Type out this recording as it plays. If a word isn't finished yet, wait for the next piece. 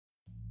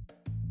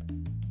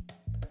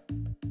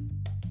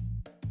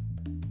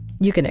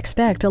You can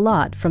expect a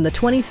lot from the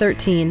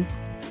 2013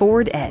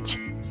 Ford Edge.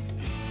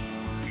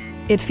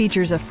 It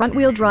features a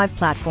front-wheel drive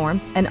platform,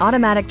 an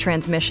automatic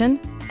transmission,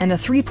 and a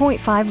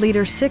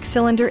 3.5-liter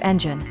six-cylinder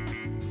engine.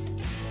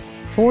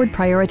 Ford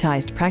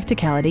prioritized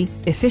practicality,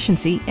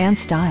 efficiency, and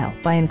style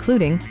by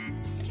including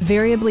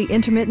variably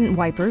intermittent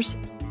wipers,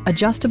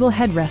 adjustable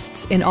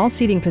headrests in all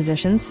seating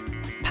positions,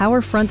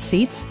 power front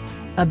seats,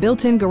 a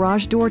built-in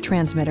garage door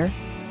transmitter,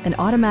 an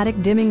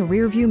automatic dimming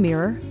rear-view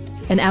mirror,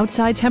 an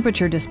outside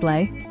temperature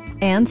display,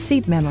 and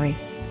seat memory.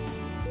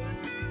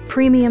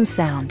 Premium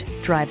sound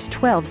drives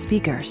 12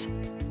 speakers,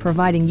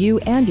 providing you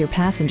and your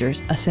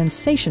passengers a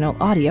sensational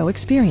audio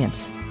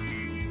experience.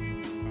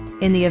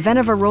 In the event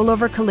of a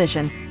rollover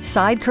collision,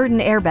 side curtain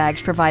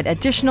airbags provide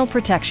additional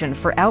protection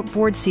for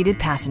outboard seated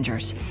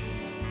passengers.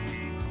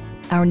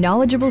 Our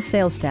knowledgeable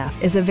sales staff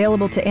is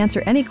available to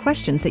answer any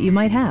questions that you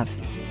might have.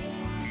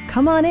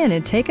 Come on in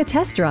and take a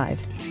test drive.